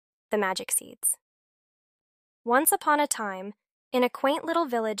The magic seeds. Once upon a time, in a quaint little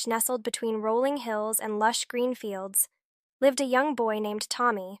village nestled between rolling hills and lush green fields, lived a young boy named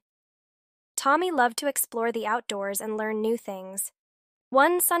Tommy. Tommy loved to explore the outdoors and learn new things.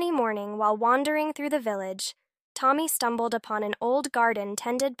 One sunny morning, while wandering through the village, Tommy stumbled upon an old garden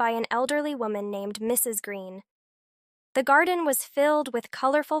tended by an elderly woman named Mrs. Green. The garden was filled with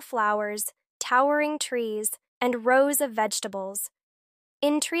colorful flowers, towering trees, and rows of vegetables.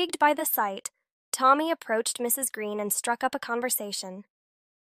 Intrigued by the sight, Tommy approached Mrs. Green and struck up a conversation.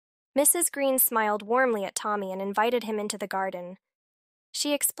 Mrs. Green smiled warmly at Tommy and invited him into the garden.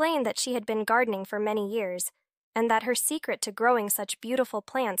 She explained that she had been gardening for many years, and that her secret to growing such beautiful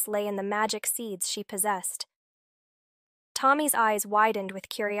plants lay in the magic seeds she possessed. Tommy's eyes widened with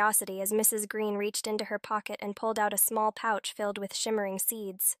curiosity as Mrs. Green reached into her pocket and pulled out a small pouch filled with shimmering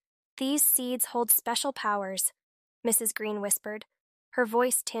seeds. "These seeds hold special powers," Mrs. Green whispered, her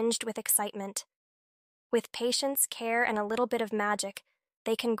voice tinged with excitement. "With patience, care, and a little bit of magic,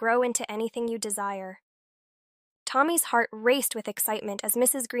 they can grow into anything you desire." Tommy's heart raced with excitement as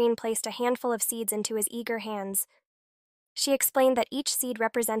Mrs. Green placed a handful of seeds into his eager hands. She explained that each seed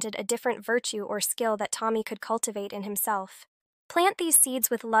represented a different virtue or skill that Tommy could cultivate in himself. "Plant these seeds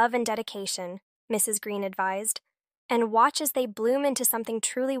with love and dedication," Mrs. Green advised, "and watch as they bloom into something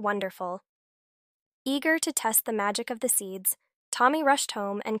truly wonderful." Eager to test the magic of the seeds, Tommy rushed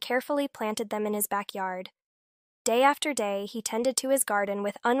home and carefully planted them in his backyard. Day after day, he tended to his garden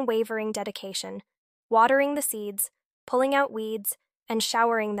with unwavering dedication, watering the seeds, pulling out weeds, and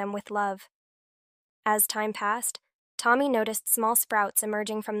showering them with love. As time passed, Tommy noticed small sprouts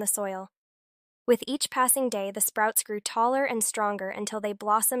emerging from the soil. With each passing day, the sprouts grew taller and stronger until they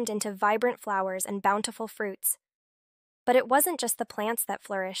blossomed into vibrant flowers and bountiful fruits. But it wasn't just the plants that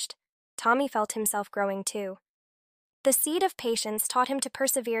flourished. Tommy felt himself growing too. The seed of patience taught him to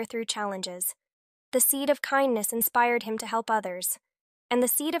persevere through challenges. The seed of kindness inspired him to help others. And the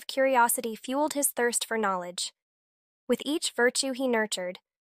seed of curiosity fueled his thirst for knowledge. With each virtue he nurtured,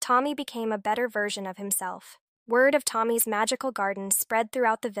 Tommy became a better version of himself. Word of Tommy's magical garden spread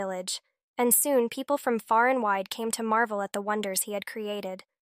throughout the village, and soon people from far and wide came to marvel at the wonders he had created.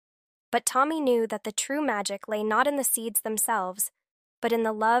 But Tommy knew that the true magic lay not in the seeds themselves, but in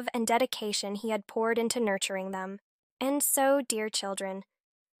the love and dedication he had poured into nurturing them. And so, dear children,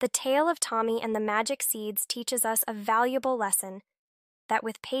 the tale of Tommy and the magic seeds teaches us a valuable lesson, that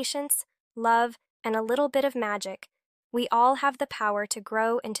with patience, love, and a little bit of magic, we all have the power to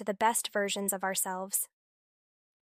grow into the best versions of ourselves.